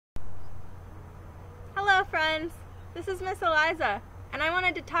friends, this is Miss Eliza, and I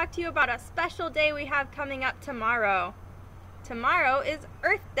wanted to talk to you about a special day we have coming up tomorrow. Tomorrow is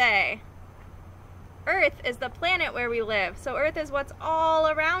Earth Day. Earth is the planet where we live, so Earth is what's all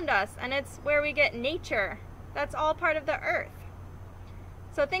around us, and it's where we get nature. That's all part of the Earth.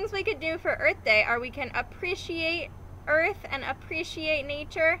 So things we could do for Earth Day are we can appreciate Earth and appreciate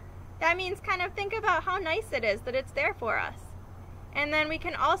nature. That means kind of think about how nice it is that it's there for us. And then we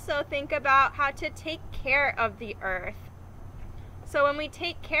can also think about how to take care of the Earth. So when we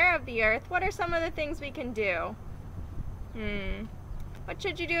take care of the Earth, what are some of the things we can do? What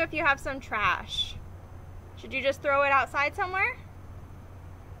should you do if you have some trash? Should you just throw it outside somewhere?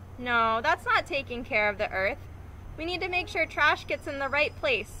 No, that's not taking care of the Earth. We need to make sure trash gets in the right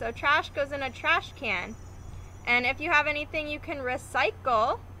place. So trash goes in a trash can. And if you have anything you can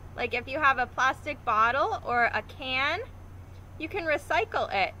recycle, like if you have a plastic bottle or a can, you can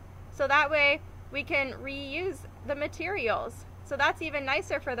recycle it. So that way we can reuse the materials. So that's even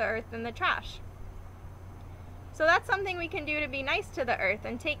nicer for the Earth than the trash. So that's something we can do to be nice to the Earth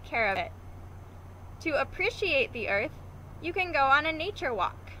and take care of it. To appreciate the Earth, you can go on a nature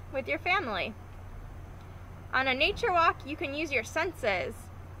walk with your family. On a nature walk, you can use your senses.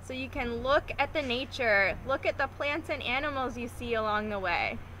 So you can look at the nature, look at the plants and animals you see along the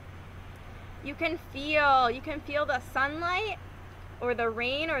way. You can feel the sunlight or the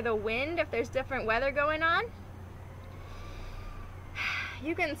rain or the wind if there's different weather going on.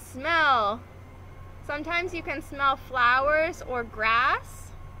 You can smell. Sometimes you can smell flowers or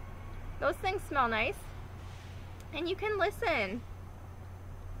grass. Those things smell nice. And you can listen.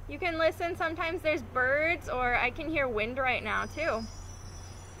 You can listen. Sometimes there's birds, or I can hear wind right now too.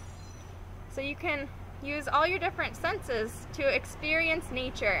 So you can use all your different senses to experience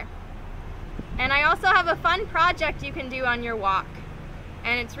nature. And I also have a fun project you can do on your walk.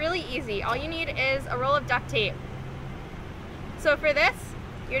 And it's really easy. All you need is a roll of duct tape. So for this,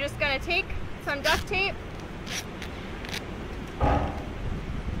 you're just going to take some duct tape,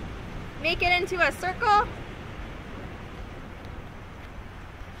 make it into a circle,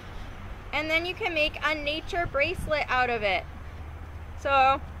 and then you can make a nature bracelet out of it.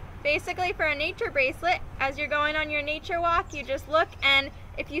 So basically for a nature bracelet, as you're going on your nature walk, you just look, and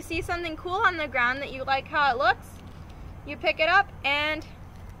if you see something cool on the ground that you like how it looks, you pick it up and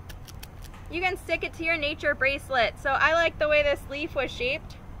you can stick it to your nature bracelet. So I like the way this leaf was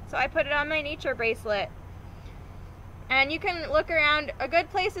shaped, so I put it on my nature bracelet. And you can look around. A good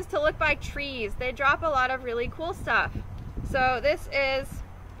place is to look by trees. They drop a lot of really cool stuff. So this is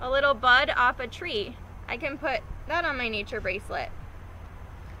a little bud off a tree. I can put that on my nature bracelet.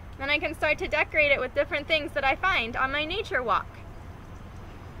 Then I can start to decorate it with different things that I find on my nature walk.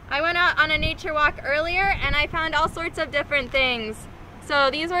 I went out on a nature walk earlier and I found all sorts of different things. So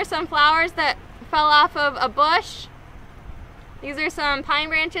these were some flowers that fell off of a bush. These are some pine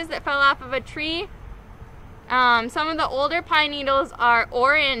branches that fell off of a tree. Some of the older pine needles are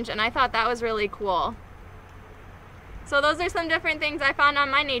orange, and I thought that was really cool. So those are some different things I found on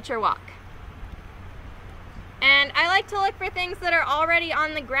my nature walk. And I like to look for things that are already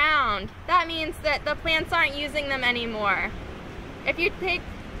on the ground. That means that the plants aren't using them anymore. If you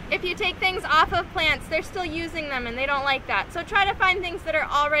take things off of plants, they're still using them and they don't like that. So try to find things that are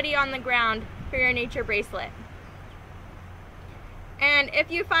already on the ground for your nature bracelet. And if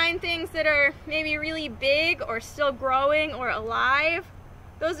you find things that are maybe really big or still growing or alive,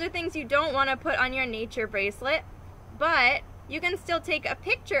 those are things you don't want to put on your nature bracelet, but you can still take a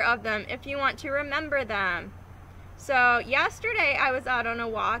picture of them if you want to remember them. So yesterday I was out on a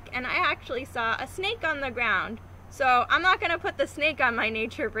walk and I actually saw a snake on the ground. So I'm not going to put the snake on my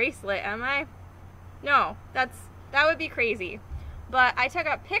nature bracelet, am I? No, that would be crazy. But I took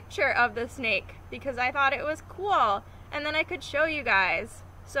a picture of the snake because I thought it was cool, and then I could show you guys.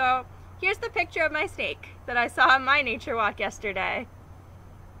 So here's the picture of my snake that I saw on my nature walk yesterday.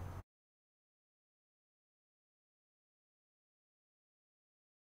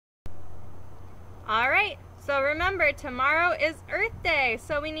 Alright, so remember, tomorrow is Earth Day,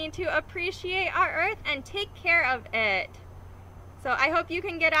 so we need to appreciate our Earth and take care of it. So I hope you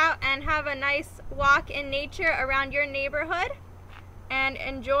can get out and have a nice walk in nature around your neighborhood and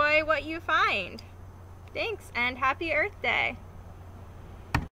enjoy what you find. Thanks, and happy Earth Day.